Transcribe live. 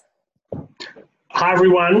Hi,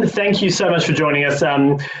 everyone. Thank you so much for joining us.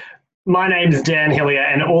 My name is Dan Hillier,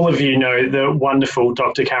 and all of you know the wonderful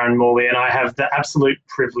Dr. Karen Morley, and I have the absolute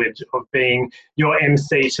privilege of being your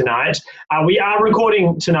MC tonight. We are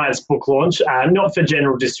recording tonight's book launch, not for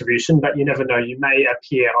general distribution, but you never know, you may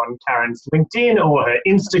appear on Karen's LinkedIn or her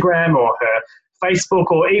Instagram or her Facebook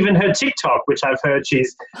or even her TikTok, which I've heard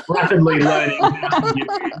she's rapidly learning how to use.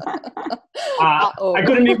 I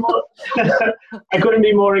couldn't be more I couldn't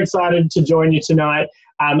be more excited to join you tonight,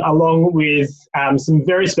 along with some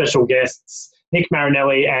very special guests, Nick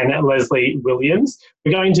Marinelli and Lesley Williams.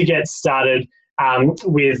 We're going to get started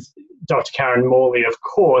with Dr. Karen Morley, of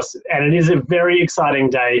course, and it is a very exciting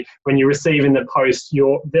day when you receive in the post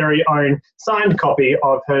your very own signed copy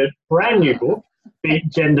of her brand new book, Beat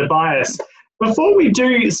Gender Bias. Before we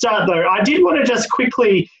do start, though, I did want to just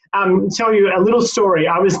quickly tell you a little story.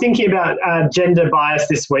 I was thinking about gender bias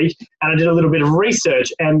this week, and I did a little bit of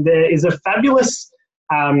research, and there is a fabulous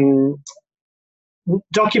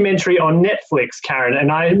documentary on Netflix, Karen,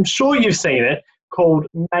 and I'm sure you've seen it, called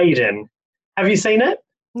Maiden. Have you seen it?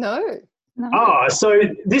 No. Oh, so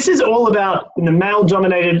this is all about the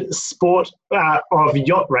male-dominated sport of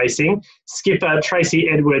yacht racing. Skipper Tracy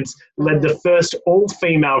Edwards led the first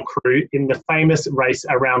all-female crew in the famous race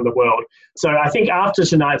around the world. So I think after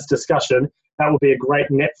tonight's discussion, that will be a great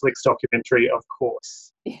Netflix documentary, of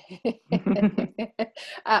course.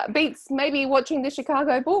 Beats maybe watching the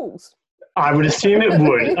Chicago Bulls. I would assume it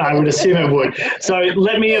would. I would assume it would. So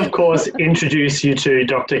let me, of course, introduce you to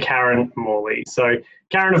Dr. Karen Morley. So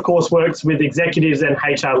Karen, of course, works with executives and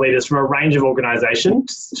HR leaders from a range of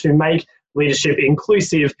organisations to make leadership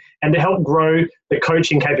inclusive and to help grow the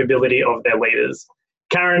coaching capability of their leaders.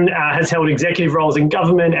 Karen has held executive roles in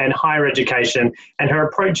government and higher education, and her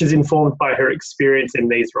approach is informed by her experience in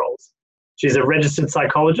these roles. She's a registered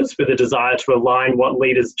psychologist with a desire to align what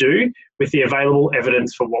leaders do with the available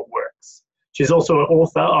evidence for what works. She's also an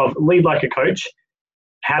author of Lead Like a Coach,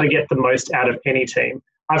 How to Get the Most Out of Any Team.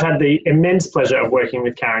 I've had the immense pleasure of working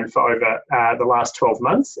with Karen for over the last 12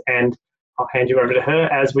 months, and I'll hand you over to her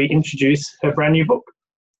as we introduce her brand new book.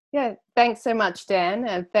 Yeah, thanks so much, Dan,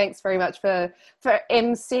 and thanks very much for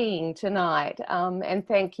emceeing tonight, and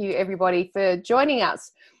thank you everybody for joining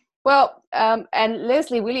us. Well, and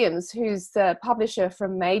Lesley Williams, who's the publisher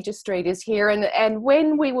from Major Street, is here. And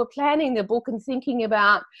when we were planning the book and thinking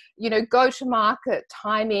about, go-to-market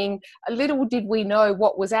timing, little did we know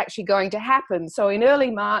what was actually going to happen. So in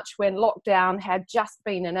early March, when lockdown had just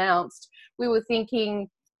been announced, we were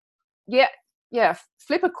thinking, yeah,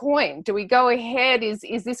 flip a coin. Do we go ahead?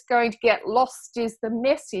 Is this going to get lost? Is the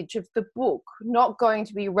message of the book not going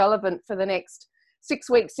to be relevant for the next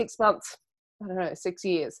 6 weeks, 6 months? I don't know, 6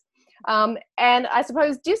 years. And I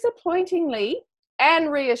suppose disappointingly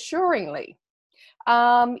and reassuringly,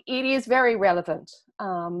 it is very relevant,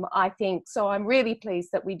 I think. So I'm really pleased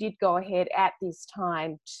that we did go ahead at this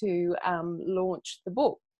time to launch the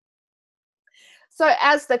book. So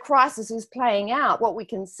as the crisis is playing out, what we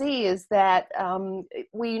can see is that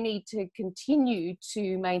we need to continue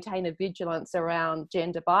to maintain a vigilance around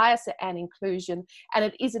gender bias and inclusion, and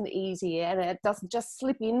it isn't easy, and it doesn't just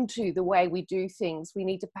slip into the way we do things. We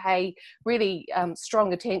need to pay really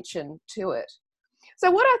strong attention to it.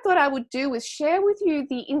 So what I thought I would do is share with you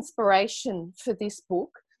the inspiration for this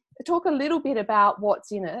book, talk a little bit about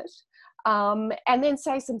what's in it, and then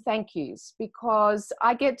say some thank yous, because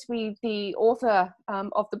I get to be the author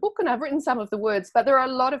of the book, and I've written some of the words, but there are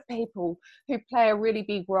a lot of people who play a really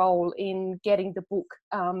big role in getting the book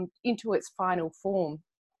into its final form.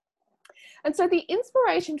 And so the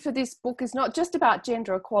inspiration for this book is not just about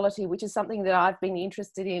gender equality, which is something that I've been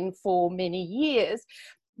interested in for many years,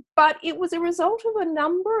 but it was a result of a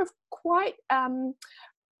number of quite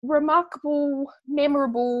remarkable,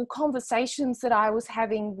 memorable conversations that I was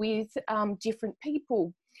having with different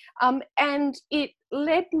people. And it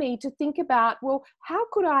led me to think about, well, how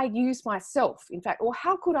could I use myself, in fact, or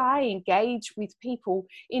how could I engage with people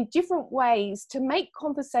in different ways to make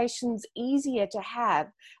conversations easier to have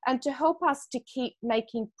and to help us to keep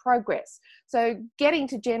making progress. So getting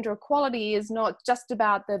to gender equality is not just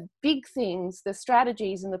about the big things, the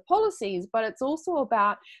strategies and the policies, but it's also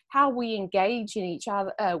about how we engage in each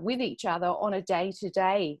other, with each other on a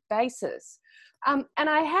day-to-day basis. And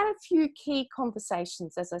I had a few key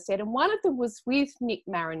conversations, as I said, and one of them was with Nick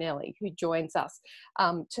Marinelli, who joins us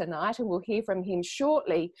tonight, and we'll hear from him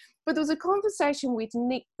shortly. But there was a conversation with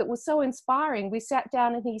Nick that was so inspiring. We sat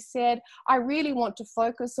down and he said, I really want to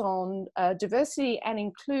focus on diversity and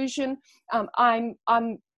inclusion. I'm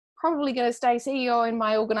probably going to stay CEO in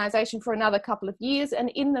my organisation for another couple of years. And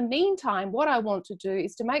in the meantime, what I want to do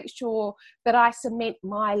is to make sure that I cement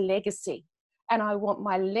my legacy and I want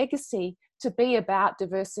my legacy to be about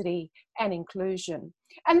diversity and inclusion.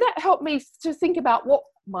 And that helped me to think about what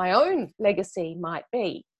my own legacy might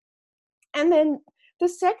be. And then the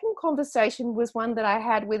second conversation was one that I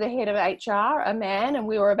had with a head of HR, a man, and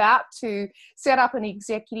we were about to set up an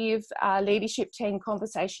executive leadership team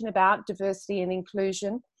conversation about diversity and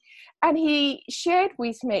inclusion. And he shared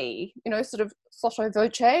with me, sort of sotto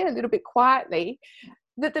voce, a little bit quietly,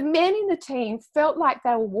 that the men in the team felt like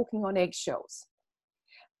they were walking on eggshells.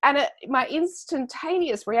 And my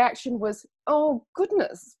instantaneous reaction was, oh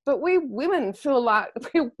goodness, but we women feel like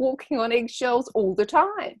we're walking on eggshells all the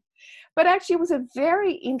time. But actually, it was a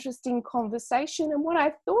very interesting conversation. And what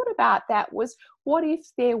I thought about that was, what if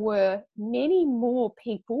there were many more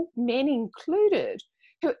people, men included,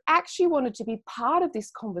 who actually wanted to be part of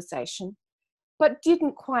this conversation, but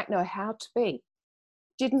didn't quite know how to be,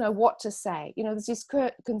 didn't know what to say. There's this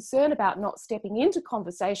concern about not stepping into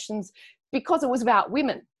conversations because it was about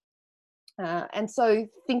women. And so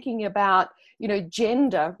thinking about,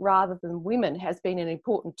 gender rather than women has been an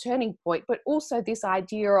important turning point, but also this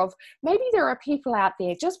idea of maybe there are people out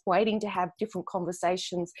there just waiting to have different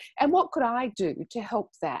conversations, and what could I do to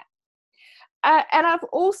help that? And I've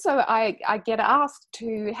also, I get asked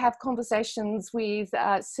to have conversations with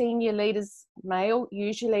senior leaders, male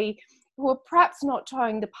usually, who are perhaps not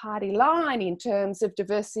towing the party line in terms of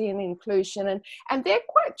diversity and inclusion. And they're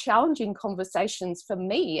quite challenging conversations for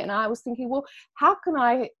me. And I was thinking, well, how can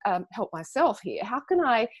I help myself here? How can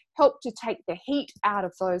I help to take the heat out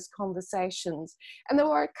of those conversations? And there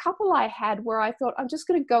were a couple I had where I thought, I'm just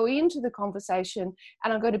going to go into the conversation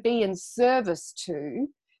and I'm going to be in service to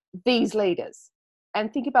these leaders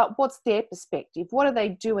and think about what's their perspective, what are they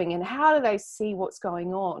doing, and how do they see what's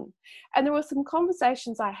going on. And there were some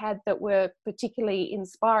conversations I had that were particularly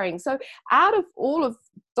inspiring. So out of all of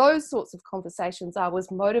those sorts of conversations, I was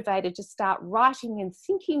motivated to start writing and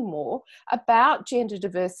thinking more about gender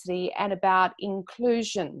diversity and about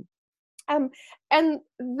inclusion. And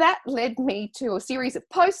that led me to a series of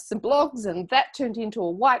posts and blogs, and that turned into a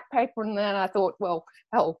white paper. And then I thought, well,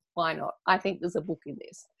 hell, why not? I think there's a book in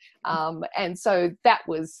this. And so that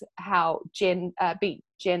was how Beat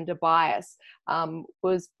Gender Bias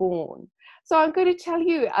was born. So I'm going to tell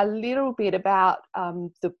you a little bit about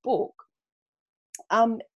the book.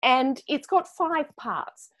 And it's got 5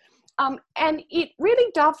 parts. And it really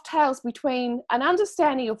dovetails between an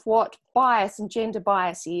understanding of what bias and gender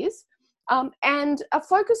bias is, and a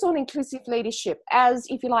focus on inclusive leadership as,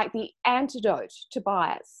 if you like, the antidote to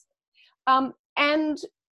bias. And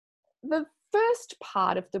the first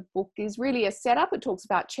part of the book is really a setup. It talks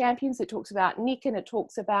about champions, it talks about Nick, and it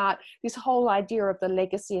talks about this whole idea of the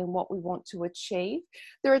legacy and what we want to achieve.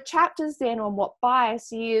 There are chapters then on what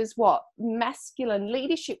bias is, what masculine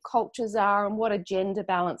leadership cultures are, and what a gender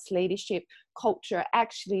balanced leadership culture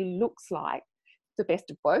actually looks like. The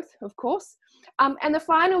best of both, of course. And the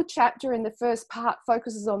final chapter in the first part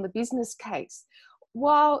focuses on the business case.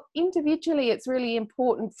 While individually it's really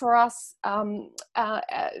important for us, to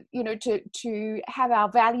have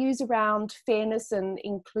our values around fairness and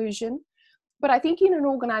inclusion, but I think in an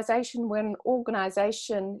organisation, when an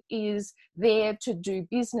organisation is there to do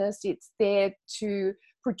business, it's there to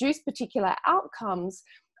produce particular outcomes,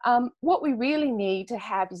 what we really need to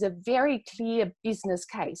have is a very clear business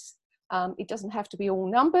case. It doesn't have to be all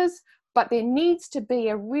numbers, but there needs to be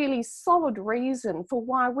a really solid reason for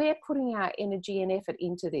why we're putting our energy and effort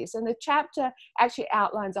into this. And the chapter actually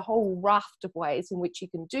outlines a whole raft of ways in which you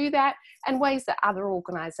can do that, and ways that other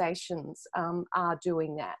organisations are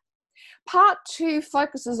doing that. Part 2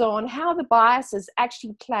 focuses on how the biases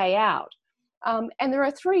actually play out. And there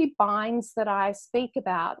are 3 binds that I speak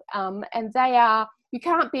about, and they are: you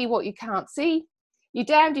can't be what you can't see, you're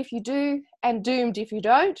damned if you do, and doomed if you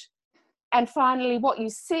don't. And finally, what you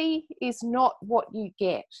see is not what you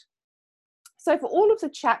get. So for all of the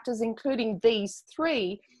chapters, including these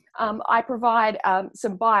 3, I provide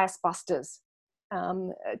some bias busters.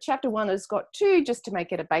 Chapter 1 has got 2 just to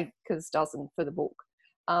make it a baker's dozen for the book.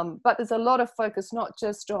 But there's a lot of focus not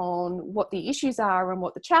just on what the issues are and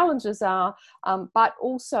what the challenges are, but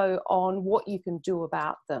also on what you can do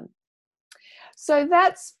about them. So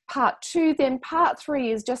that's part 2. Then part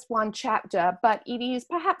 3 is just one chapter, but it is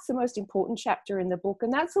perhaps the most important chapter in the book.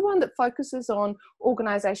 And that's the one that focuses on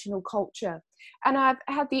organisational culture. And I've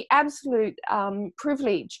had the absolute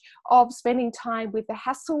privilege of spending time with the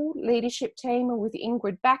Hassel leadership team and with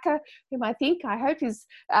Ingrid Backer, whom I hope is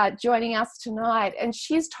joining us tonight. And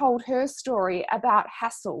she's told her story about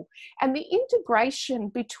Hassel and the integration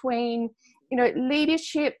between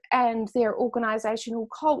leadership and their organizational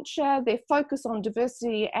culture, their focus on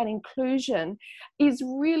diversity and inclusion is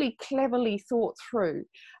really cleverly thought through.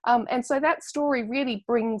 And so that story really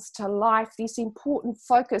brings to life this important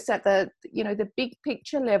focus at the big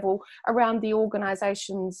picture level around the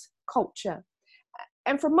organization's culture.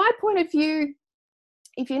 And from my point of view,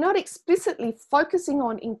 if you're not explicitly focusing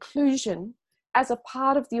on inclusion as a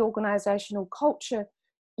part of the organizational culture,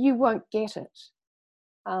 you won't get it.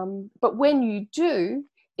 But when you do,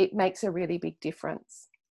 it makes a really big difference.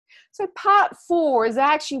 So part 4 is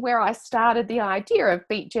actually where I started the idea of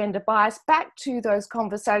Beat Gender Bias, back to those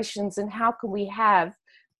conversations and how can we have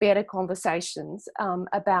better conversations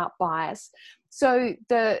about bias. So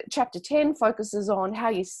the chapter 10 focuses on how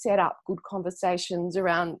you set up good conversations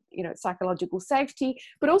around, psychological safety,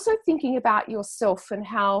 but also thinking about yourself and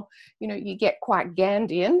how, you get quite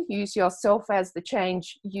Gandhian, use yourself as the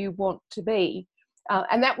change you want to be.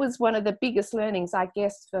 And that was one of the biggest learnings, I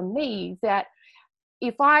guess, for me, that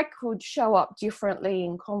if I could show up differently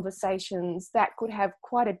in conversations, that could have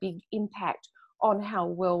quite a big impact on how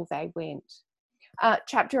well they went.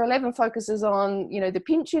 Chapter 11 focuses on, the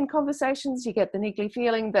pinch in conversations. You get the niggly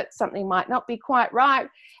feeling that something might not be quite right.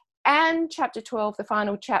 And chapter 12, the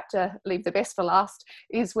final chapter, leave the best for last,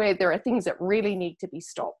 is where there are things that really need to be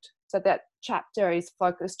stopped. So that chapter is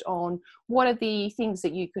focused on what are the things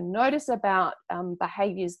that you can notice about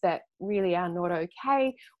behaviours that really are not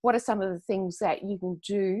okay. What are some of the things that you can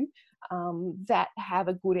do that have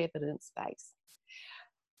a good evidence base?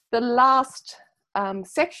 The last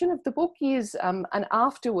section of the book is an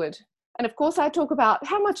afterward. And of course, I talk about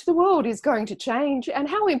how much the world is going to change and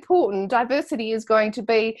how important diversity is going to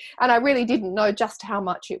be. And I really didn't know just how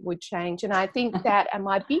much it would change. And I think that, and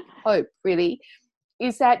my big hope really,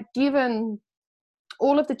 is that given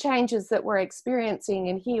all of the changes that we're experiencing,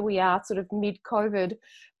 and here we are sort of mid-COVID,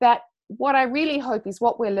 that what I really hope is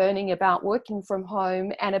what we're learning about working from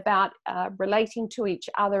home and about relating to each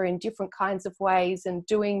other in different kinds of ways and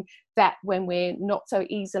doing that when we're not so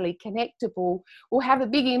easily connectable will have a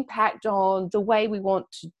big impact on the way we want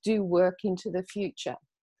to do work into the future.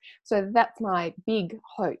 So that's my big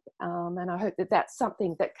hope, and I hope that that's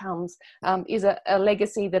something that comes, is a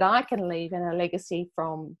legacy that I can leave and a legacy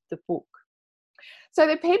from the book. So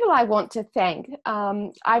the people I want to thank,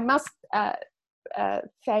 I must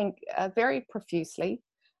thank very profusely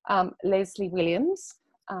Lesley Williams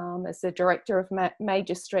as the director of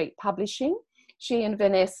Major Street Publishing. She and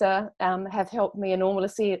Vanessa have helped me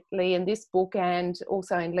enormously in this book and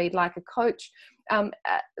also in Lead Like a Coach.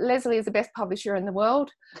 Lesley is the best publisher in the world.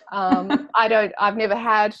 I've never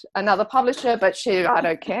had another publisher, but I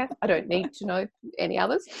don't care. I don't need to know any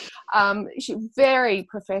others. She's very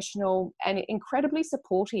professional and incredibly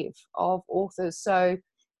supportive of authors. So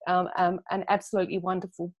an absolutely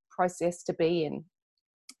wonderful process to be in.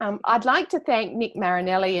 I'd like to thank Nick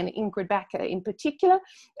Marinelli and Ingrid Backer in particular,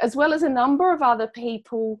 as well as a number of other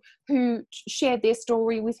people who shared their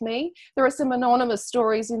story with me. There are some anonymous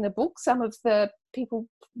stories in the book. Some of the people,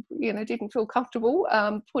 didn't feel comfortable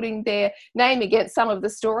putting their name against some of the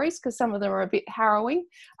stories because some of them are a bit harrowing.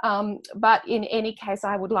 But in any case,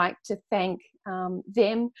 I would like to thank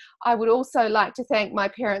them. I would also like to thank my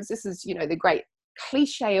parents. This is, the great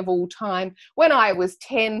cliche of all time. When I was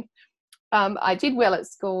 10, I did well at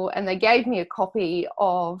school and they gave me a copy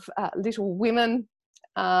of Little Women.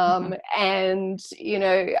 And,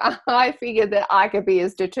 I figured that I could be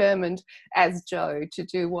as determined as Jo to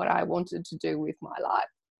do what I wanted to do with my life.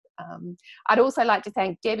 I'd also like to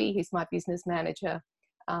thank Debbie, who's my business manager,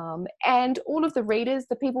 and all of the readers,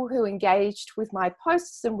 the people who engaged with my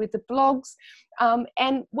posts and with the blogs.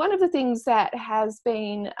 And one of the things that has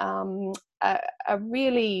been a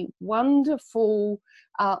really wonderful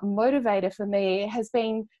motivator for me has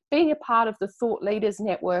been being a part of the Thought Leaders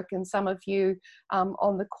Network, and some of you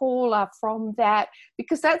on the call are from that,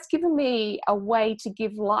 because that's given me a way to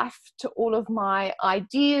give life to all of my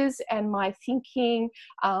ideas and my thinking,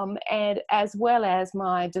 and as well as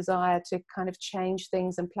my desire to kind of change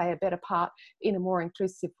things and play a better part in a more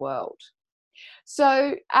inclusive world.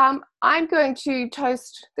 So I'm going to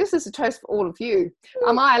toast, this is a toast for all of you.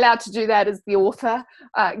 Am I allowed to do that as the author?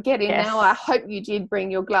 Get in Yes. now. I hope you did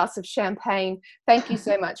bring your glass of champagne. Thank you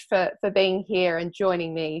so much for being here and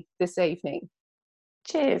joining me this evening.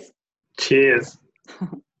 Cheers. Cheers.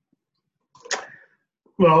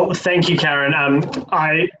 Well, thank you, Karen.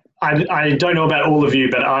 I don't know about all of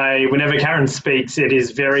you, but whenever Karen speaks, it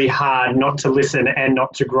is very hard not to listen and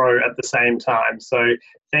not to grow at the same time. So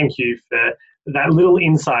thank you for that little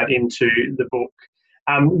insight into the book.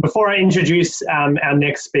 Before I introduce our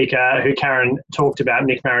next speaker, who Karen talked about,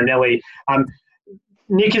 Nick Marinelli,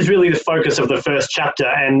 Nick is really the focus of the first chapter,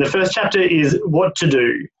 and the first chapter is what to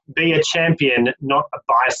do. Be a champion, not a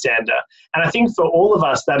bystander. And I think for all of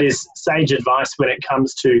us, that is sage advice when it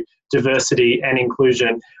comes to diversity and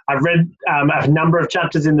inclusion. I've read a number of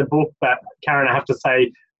chapters in the book, but Karen, I have to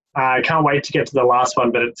say, I can't wait to get to the last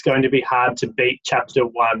one, but it's going to be hard to beat chapter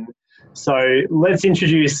 1. So let's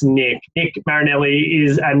introduce Nick. Nick Marinelli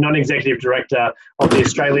is a non-executive director of the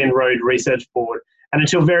Australian Road Research Board, and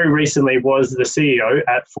until very recently was the CEO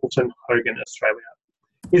at Fulton Hogan, Australia.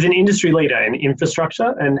 He's an industry leader in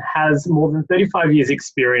infrastructure and has more than 35 years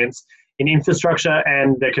experience in infrastructure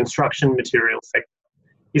and the construction materials sector.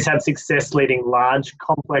 He's had success leading large,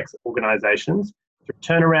 complex organisations through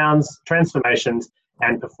turnarounds, transformations,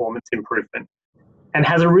 and performance improvement, and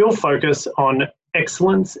has a real focus on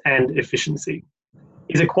excellence and efficiency.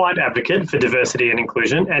 He's a quiet advocate for diversity and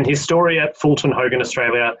inclusion, and his story at Fulton Hogan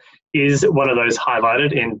Australia is one of those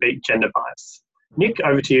highlighted in Beat Gender Bias. Nick,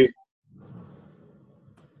 over to you.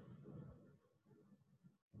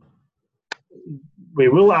 We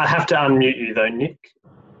will have to unmute you though, Nick.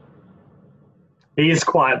 He is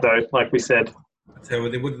quiet though, like we said. So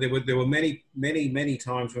there were many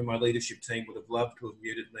times when my leadership team would have loved to have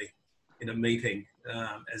muted me in a meeting,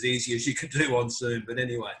 as easy as you could do on Zoom. But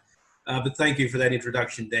anyway, but thank you for that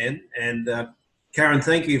introduction, Dan. And Karen,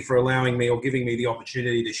 thank you for allowing me or giving me the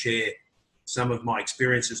opportunity to share some of my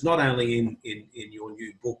experiences, not only in your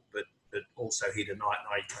new book, but also here tonight.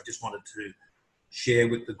 And I just wanted to share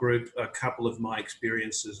with the group a couple of my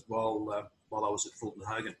experiences while I was at Fulton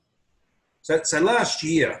Hogan. So last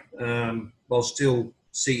year, while still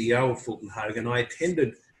CEO of Fulton Hogan, I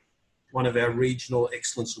attended one of our Regional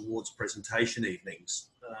Excellence Awards presentation evenings.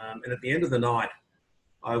 And at the end of the night,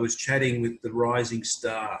 I was chatting with the Rising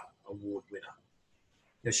Star Award winner.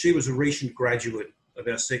 Now, she was a recent graduate of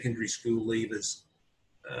our secondary school leavers,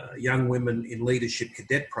 Young Women in Leadership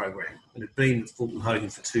Cadet program, and had been with Fulton Hogan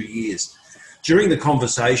for 2 years. During the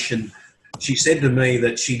conversation, she said to me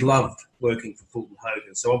that she loved working for Fulton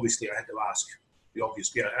Hogan. So obviously I had to ask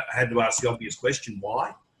the obvious question,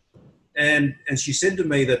 why? And she said to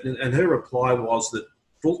me that, and her reply was that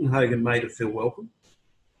Fulton Hogan made her feel welcome,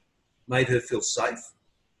 made her feel safe,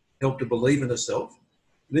 helped her believe in herself.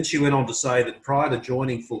 And then she went on to say that prior to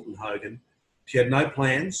joining Fulton Hogan, she had no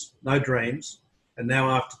plans, no dreams, and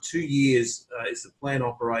now after 2 years is the plant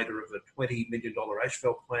operator of a $20 million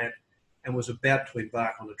asphalt plant and was about to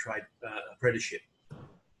embark on a trade apprenticeship.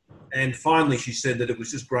 And finally, she said that it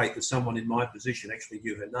was just great that someone in my position actually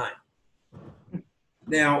knew her name.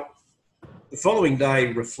 Now, the following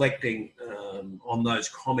day, reflecting on those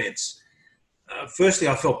comments, firstly,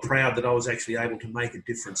 I felt proud that I was actually able to make a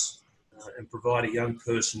difference and provide a young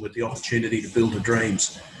person with the opportunity to build her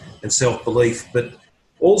dreams and self-belief. But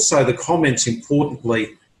also the comments,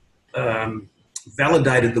 importantly,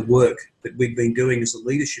 validated the work that we've been doing as a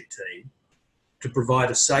leadership team to provide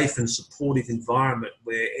a safe and supportive environment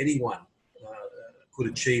where anyone could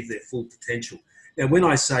achieve their full potential. Now, when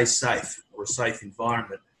I say safe or a safe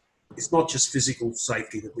environment, it's not just physical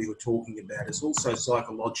safety that we were talking about, it's also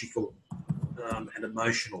psychological and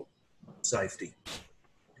emotional safety.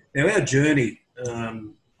 Now, our journey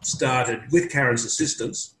started with Karen's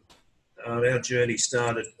assistance. Our journey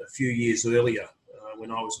started a few years earlier when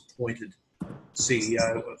I was appointed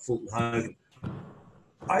CEO of Fulton Hogan.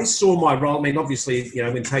 I saw my role. I mean, obviously, you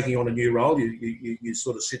know, when taking on a new role, you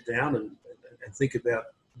sort of sit down and think about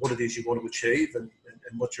what it is you want to achieve and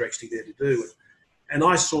what you're actually there to do. And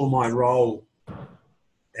I saw my role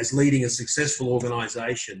as leading a successful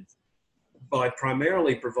organisation by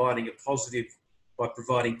primarily providing positive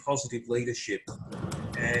leadership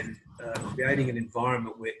and creating an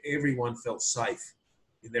environment where everyone felt safe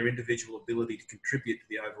in their individual ability to contribute to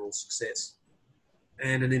the overall success,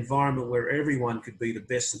 and an environment where everyone could be the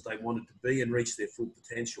best that they wanted to be and reach their full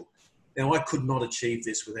potential. Now, I could not achieve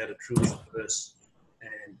this without a truly diverse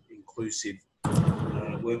and inclusive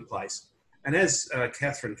workplace. And as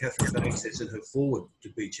Catherine Banks says in her foreword to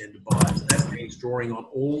Beat Gender Bias, that means drawing on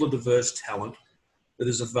all the diverse talent that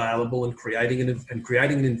is available and creating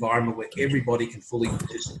an environment where everybody can fully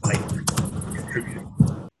participate and contribute.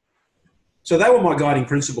 So they were my guiding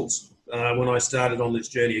principles when I started on this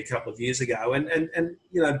journey a couple of years ago. And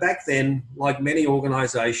you know, back then, like many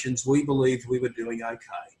organisations, we believed we were doing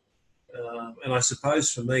okay. And I suppose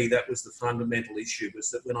for me, that was the fundamental issue, was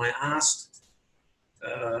that when I asked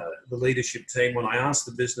the leadership team, when I asked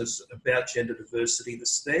the business about gender diversity, the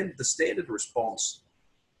standard response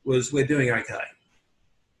was, we're doing okay.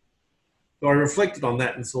 So I reflected on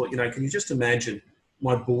that and thought, you know, can you just imagine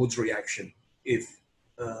my board's reaction if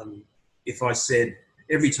I said,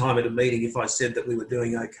 every time at a meeting, if I said that we were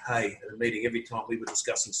doing okay at a meeting, every time we were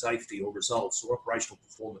discussing safety or results or operational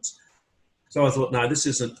performance. So I thought, no, this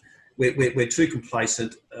isn't, we're too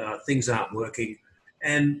complacent, things aren't working.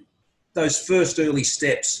 And those first early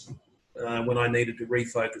steps, when I needed to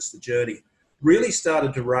refocus the journey, really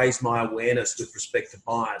started to raise my awareness with respect to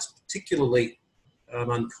bias, particularly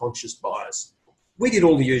unconscious bias. We did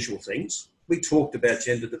all the usual things. We talked about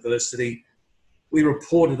gender diversity. We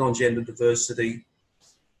reported on gender diversity.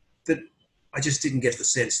 That I just didn't get the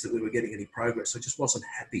sense that we were getting any progress. I just wasn't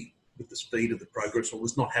happy with the speed of the progress, or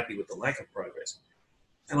was not happy with the lack of progress.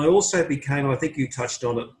 And I also became, I think you touched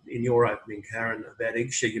on it in your opening, Karen, about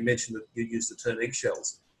eggshell. You mentioned that you used the term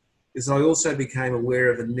eggshells. Is I also became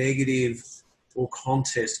aware of a negative or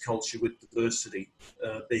contest culture with diversity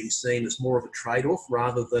being seen as more of a trade-off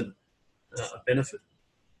rather than a benefit.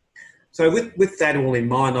 So with that all in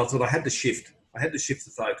mind, I thought I had to shift. I had to shift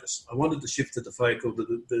the focus. I wanted to shift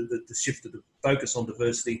the focus on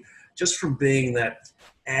diversity, just from being that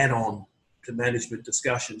add-on to management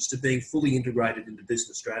discussions to being fully integrated into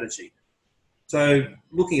business strategy. So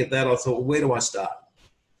looking at that, I thought, well, where do I start?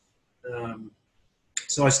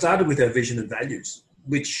 So I started with our vision and values,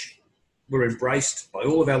 which were embraced by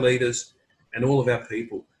all of our leaders and all of our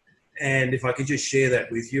people. And if I could just share that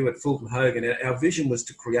with you, at Fulton Hogan, our vision was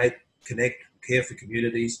to create, connect, care for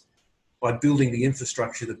communities by building the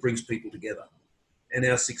infrastructure that brings people together. And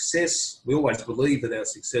our success, we always believed that our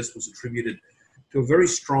success was attributed to a very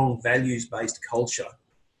strong values-based culture,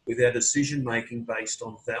 with our decision-making based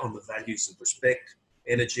on the values of respect,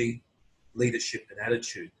 energy, leadership and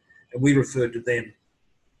attitude. And we referred to them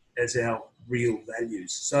as our real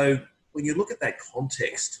values. So when you look at that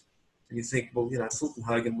context and you think, well, you know, Fulton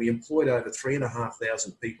Hogan, we employed over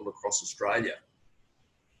 3,500 people across Australia.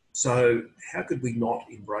 So how could we not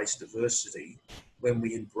embrace diversity when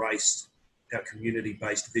we embraced our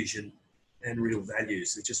community-based vision and real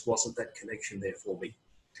values? There just wasn't that connection there for me.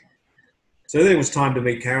 So then it was time to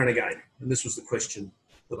meet Karen again. And this was the question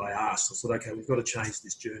that I asked. I said, okay, we've got to change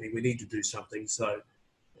this journey. We need to do something. So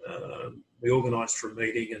we organised for a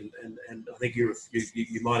meeting, and I think you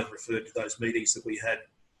might have referred to those meetings that we had,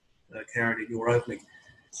 Karen, in your opening.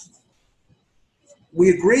 We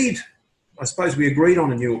agreed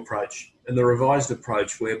on a new approach, and the revised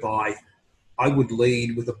approach whereby I would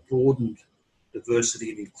lead with a broadened diversity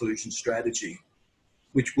and inclusion strategy,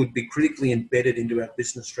 which would be critically embedded into our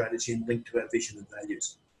business strategy and linked to our vision and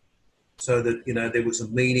values. So that, you know, there was a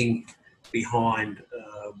meaning behind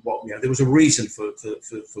there was a reason for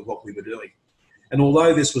what we were doing. And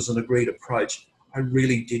although this was an agreed approach, I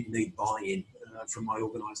really did need buy-in from my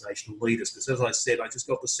organisational leaders, because as I said, I just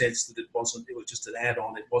got the sense that it was just an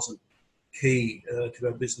add-on, it wasn't key to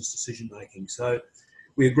our business decision making. So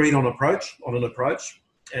we agreed on an approach,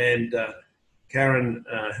 and Karen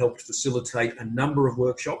helped facilitate a number of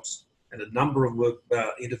workshops and a number of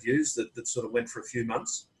interviews that sort of went for a few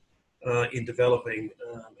months in developing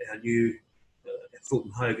our new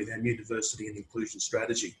Fulton Hogan, our new diversity and inclusion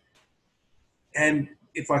strategy. And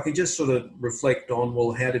if I could just sort of reflect on,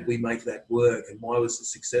 well, how did we make that work and why was it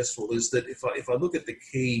successful, is that if I look at the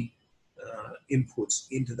key inputs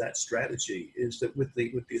into that strategy, is that with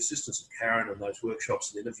the assistance of Karen and those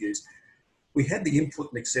workshops and interviews, we had the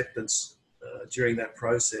input and acceptance during that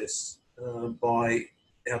process by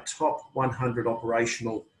our top 100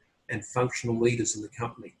 operational and functional leaders in the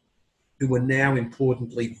company, who were now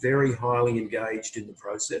importantly very highly engaged in the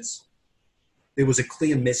process. There was a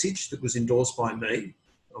clear message that was endorsed by me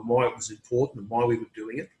on why it was important and why we were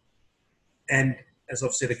doing it. And as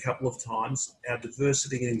I've said a couple of times, our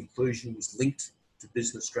diversity and inclusion was linked to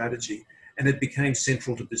business strategy, and it became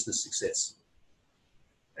central to business success.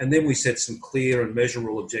 And then we set some clear and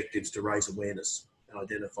measurable objectives to raise awareness and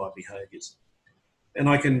identify behaviours. And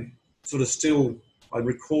I can sort of I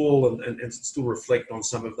recall and still reflect on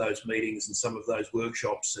some of those meetings and some of those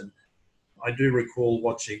workshops. And I do recall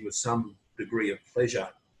watching with some degree of pleasure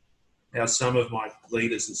how some of my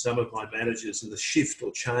leaders and some of my managers, and the shift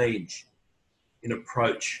or change in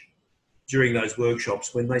approach during those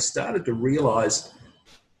workshops, when they started to realise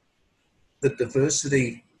that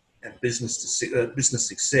diversity and business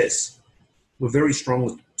success were very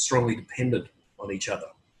strongly dependent on each other.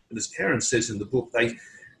 And as Karen says in the book,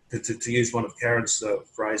 to use one of Karen's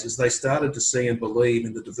phrases, they started to see and believe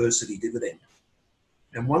in the diversity dividend.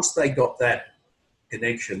 And once they got that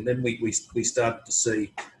connection, then we started to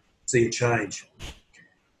see a change.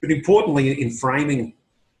 But importantly, in framing,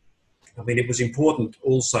 I mean, it was important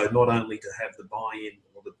also not only to have the buy-in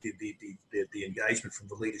or the engagement from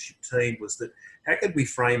the leadership team, was that how could we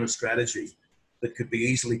frame a strategy that could be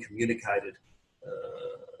easily communicated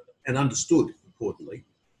and understood, importantly,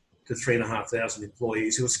 to 3,500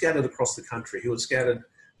 employees who were scattered across the country, who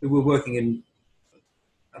were working in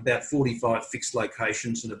about 45 fixed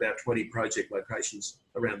locations and about 20 project locations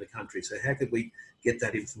around the country. So how could we get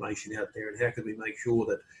that information out there, and how could we make sure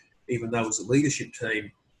that, even though as a leadership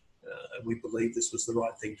team, we believed this was the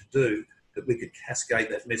right thing to do, that we could cascade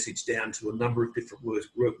that message down to a number of different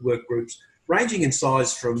work groups, ranging in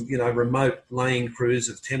size from, you know, remote laying crews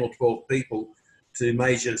of 10 or 12 people to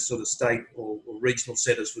major sort of state or regional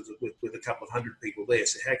centres with a couple of hundred people there.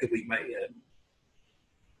 So how could we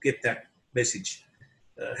get that message?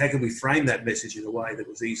 How could we frame that message in a way that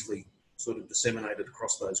was easily sort of disseminated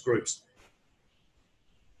across those groups?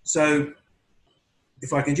 So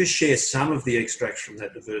if I can just share some of the extracts from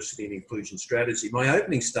that diversity and inclusion strategy, my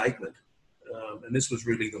opening statement, and this was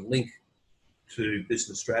really the link to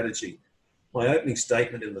business strategy, my opening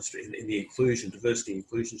statement in the diversity and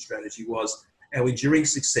inclusion strategy was, our enduring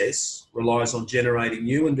success relies on generating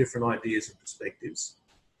new and different ideas and perspectives,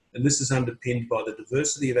 and this is underpinned by the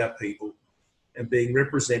diversity of our people and being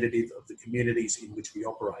representative of the communities in which we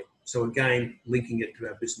operate. So again, linking it to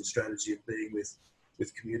our business strategy of being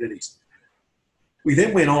with communities. We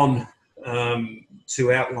then went on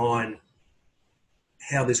to outline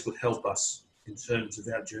how this would help us in terms of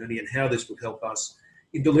our journey, and how this would help us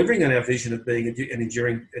in delivering on our vision of being an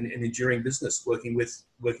enduring business, working with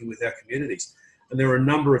our communities. And there were a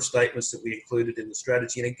number of statements that we included in the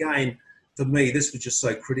strategy. And again, for me, this was just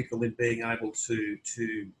so critical in being able to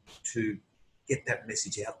get that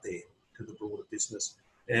message out there to the broader business.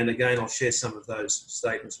 And again, I'll share some of those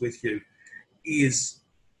statements with you. Is,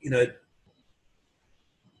 you know,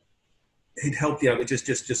 he'd help you,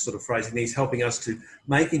 just sort of phrasing these, helping us to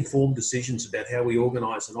make informed decisions about how we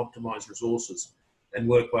organise and optimise resources and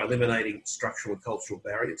work by eliminating structural and cultural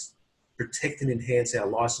barriers, protect and enhance our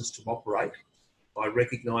licence to operate by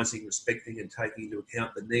recognising, respecting and taking into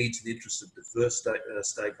account the needs and interests of diverse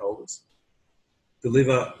stakeholders,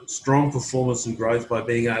 deliver strong performance and growth by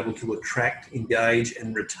being able to attract, engage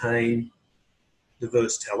and retain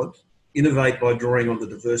diverse talent, innovate by drawing on the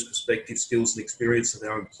diverse perspective, skills and experience of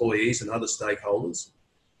our employees and other stakeholders,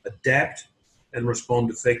 adapt and respond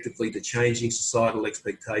effectively to changing societal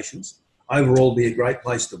expectations, overall be a great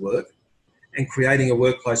place to work, and creating a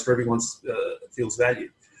workplace where everyone feels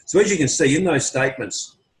valued. So as you can see in those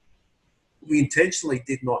statements, we intentionally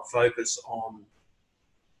did not focus on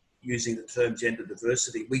using the term gender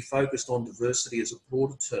diversity. We focused on diversity as a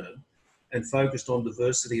broader term and focused on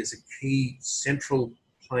diversity as a key central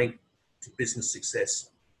plank to business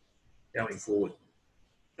success going forward.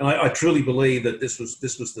 And I truly believe that this was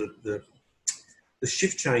the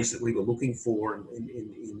shift change that we were looking for in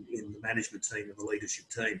the management team and the leadership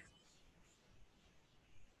team.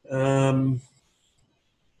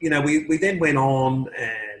 You know, we then went on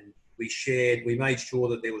and we made sure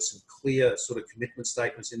that there were some clear sort of commitment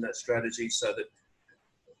statements in that strategy, so that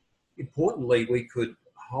importantly we could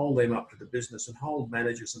hold them up to the business and hold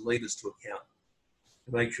managers and leaders to account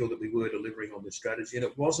to make sure that we were delivering on this strategy. And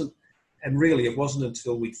it wasn't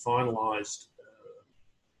until we'd finalised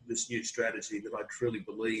this new strategy that I truly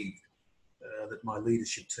believed that my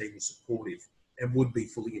leadership team was supportive and would be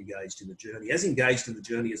fully engaged in the journey, as engaged in the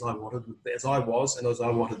journey as I was and as I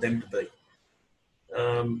wanted them to be.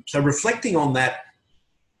 So reflecting on that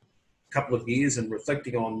couple of years and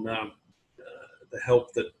reflecting on the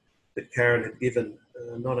help that Karen had given,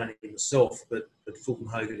 not only myself, but Fulton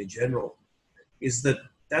Hogan in general, is that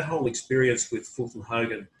whole experience with Fulton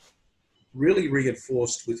Hogan really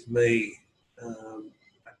reinforced with me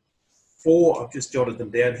I've just jotted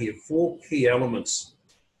them down here, 4 key elements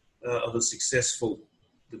of a successful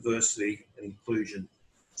diversity and inclusion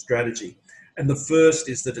strategy. And the first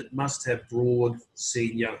is that it must have broad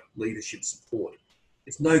senior leadership support.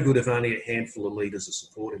 It's no good if only a handful of leaders are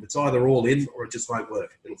supportive. It's either all in or it just won't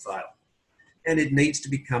work. It'll fail. And it needs to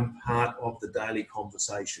become part of the daily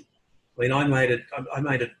conversation. I mean, I made it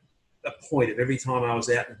a point of every time I was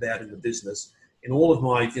out and about in the business, in all of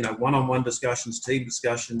my, you know, one-on-one discussions, team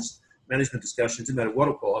discussions, management discussions, no matter what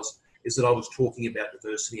it was, is that I was talking about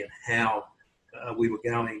diversity and how we were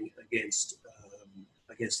going against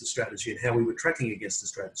the strategy and how we were tracking against the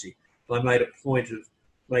strategy. And I made a point of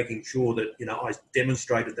making sure that, you know, I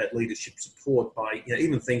demonstrated that leadership support by, you know,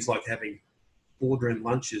 even things like having boardroom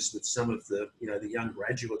lunches with some of the, you know, the young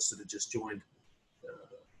graduates that had just joined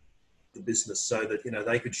the business, so that, you know,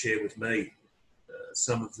 they could share with me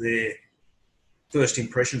some of their first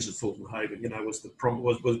impressions of Fulton Hogan. You know,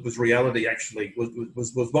 was reality actually,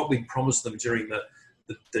 was what we promised them during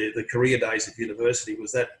the career days at university,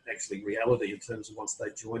 was that actually reality in terms of once they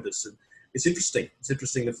joined us? And it's interesting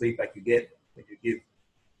the feedback you get when you give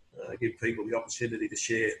give people the opportunity to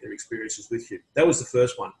share their experiences with you. That was the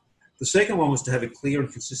first one. The second one was to have a clear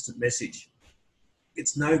and consistent message.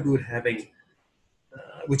 It's no good having,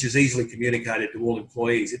 which is easily communicated to all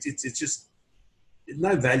employees. It's just there's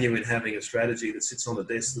no value in having a strategy that sits on the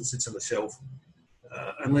desk, that sits on the shelf,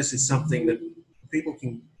 unless it's something that people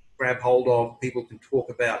can grab hold of, people can talk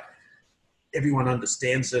about. Everyone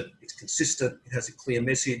understands it. It's consistent. It has a clear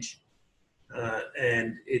message,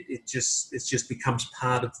 and it just becomes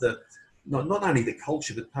part of the not only the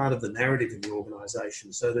culture but part of the narrative in the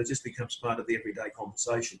organisation. So that it just becomes part of the everyday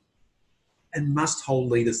conversation. And must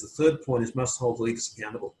hold leaders. The third point is must hold leaders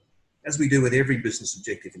accountable, as we do with every business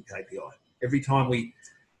objective and KPI. Every time we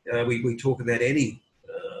talk about any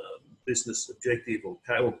business objective or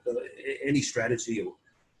any strategy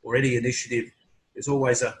or any initiative, there's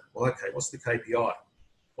always okay, what's the KPI?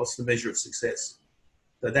 What's the measure of success?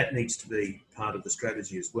 So that needs to be part of the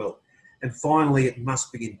strategy as well. And finally, it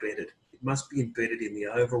must be embedded. It must be embedded in the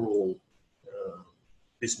overall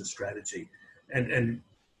business strategy. And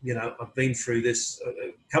you know, I've been through this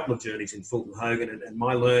a couple of journeys in Fulton Hogan, and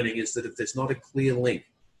my learning is that if there's not a clear link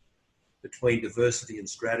between diversity and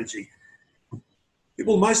strategy, it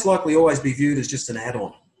will most likely always be viewed as just an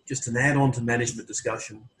add-on to management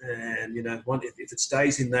discussion. And you know, if it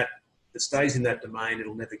stays in that domain,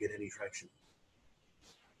 it'll never get any traction.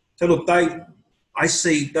 So look, I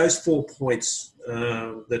see those 4 points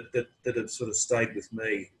that have sort of stayed with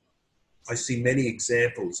me. I see many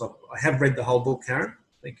examples. I have read the whole book, Karen.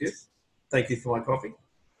 Thank you. Thank you for my coffee.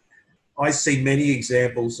 I see many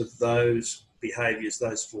examples of those behaviours,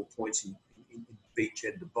 those 4 points in being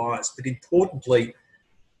gender bias. But importantly,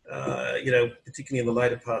 you know, particularly in the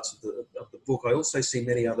later parts of the book, I also see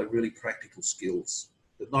many other really practical skills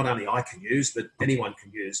that not only I can use, but anyone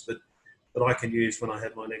can use, but that I can use when I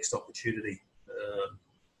have my next opportunity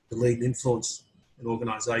to lead and influence an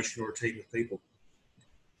organisation or a team of people.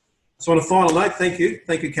 So on a final note, thank you,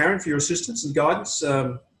 Karen, for your assistance and guidance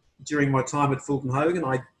during my time at Fulton Hogan.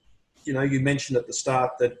 You mentioned at the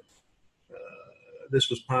start that this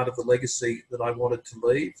was part of the legacy that I wanted to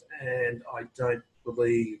leave, and I don't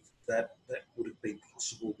believe that would have been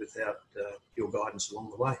possible without your guidance along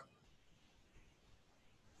the way.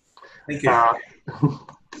 Thank you.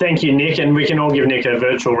 Thank you, Nick, and we can all give Nick a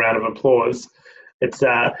virtual round of applause. It's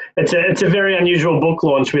a very unusual book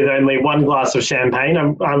launch with only one glass of champagne.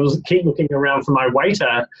 I was keep looking around for my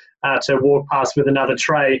waiter to walk past with another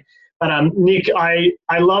tray. But Nick, I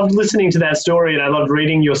loved listening to that story, and I loved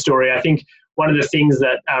reading your story. I think one of the things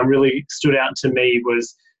that really stood out to me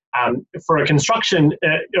was for a construction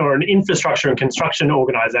or an infrastructure and construction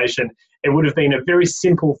organisation, it would have been a very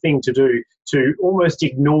simple thing to do to almost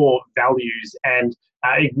ignore values and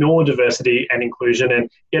ignore diversity and inclusion and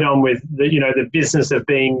get on with the business of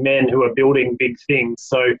being men who are building big things.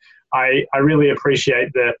 So I really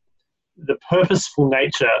appreciate the purposeful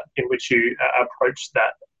nature in which you approach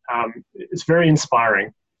that. It's very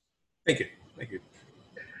inspiring. Thank you. Thank you.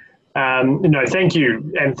 Thank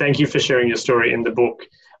you. And thank you for sharing your story in the book.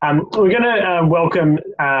 We're going to welcome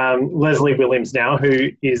Lesley Williams now, who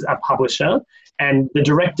is a publisher and the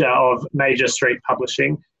director of Major Street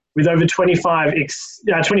Publishing. With over 25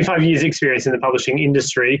 years experience in the publishing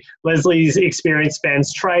industry, Lesley's experience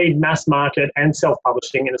spans trade, mass market and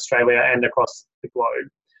self-publishing in Australia and across the globe.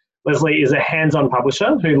 Lesley is a hands-on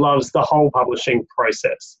publisher who loves the whole publishing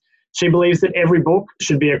process. She believes that every book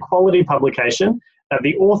should be a quality publication that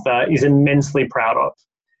the author is immensely proud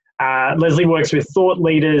of. Lesley works with thought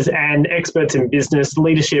leaders and experts in business,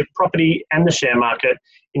 leadership, property and the share market,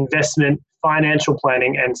 investment, financial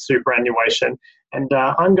planning and superannuation. And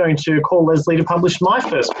I'm going to call Lesley to publish my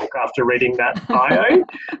first book after reading that bio.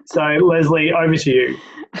 So Lesley, over to you.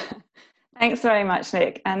 Thanks very much,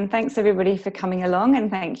 Nick. And thanks everybody for coming along.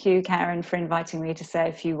 And thank you, Karen, for inviting me to say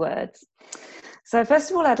a few words. So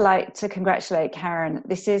first of all, I'd like to congratulate Karen.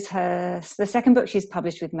 This is the second book she's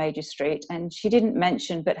published with Major Street, and she didn't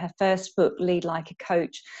mention, but her first book, Lead Like a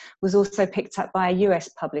Coach, was also picked up by a US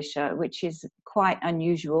publisher, which is quite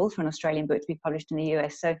unusual for an Australian book to be published in the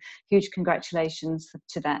US. So huge congratulations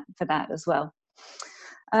for that as well.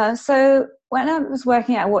 So when I was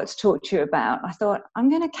working out what to talk to you about, I thought I'm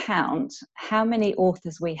going to count how many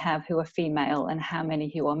authors we have who are female and how many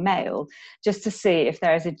who are male, just to see if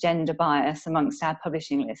there is a gender bias amongst our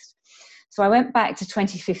publishing list. So I went back to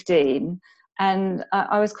 2015 and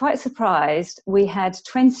I was quite surprised. We had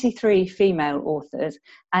 23 female authors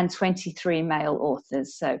and 23 male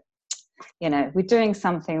authors. So we're doing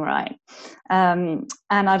something right. And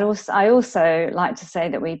I also like to say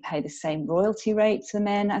that we pay the same royalty rate to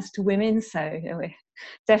men as to women. So we're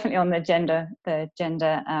definitely on the gender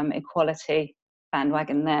equality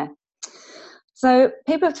bandwagon there. So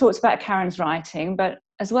people have talked about Karen's writing, but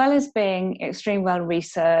as well as being extremely well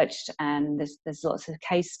researched and there's lots of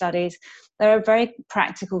case studies, there are very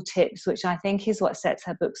practical tips, which I think is what sets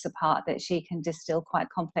her books apart, that she can distill quite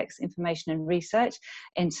complex information and research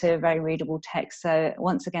into very readable text. So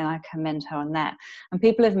once again, I commend her on that. And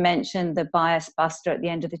people have mentioned the bias buster at the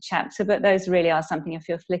end of the chapter, but those really are something, if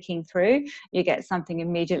you're flicking through, you get something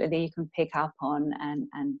immediately that you can pick up on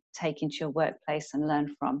and take into your workplace and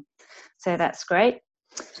learn from. So that's great.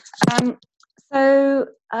 So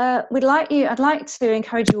I'd like to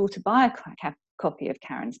encourage you all to buy a copy of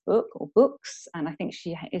Karen's book or books, and I think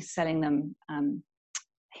she is selling them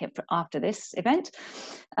here after this event.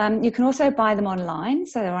 You can also buy them online,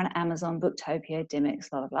 so they're on Amazon, Booktopia, Dimmix,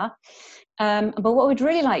 blah, blah, blah. But what we'd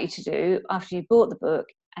really like you to do after you bought the book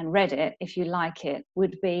and read it, if you like it,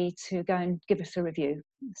 would be to go and give us a review.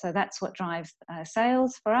 So that's what drives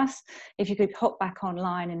sales for us. If you could hop back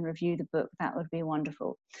online and review the book, that would be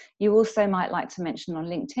wonderful. You also might like to mention on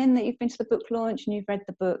LinkedIn that you've been to the book launch and you've read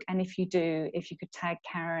the book. And if you do, if you could tag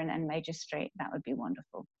Karen and Major Street, that would be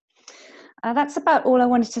wonderful. That's about all I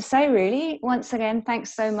wanted to say, really. Once again,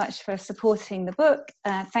 thanks so much for supporting the book.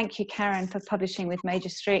 Thank you, Karen, for publishing with Major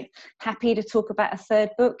Street. Happy to talk about a third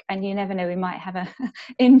book, and you never know, we might have an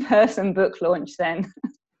in-person book launch then.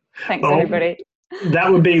 Thanks, everybody.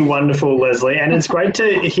 That would be wonderful, Lesley. And it's great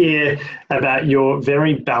to hear about your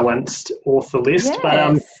very balanced author list. Yes.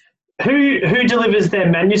 But who delivers their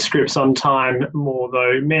manuscripts on time more,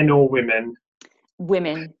 though, men or women?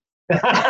 Women.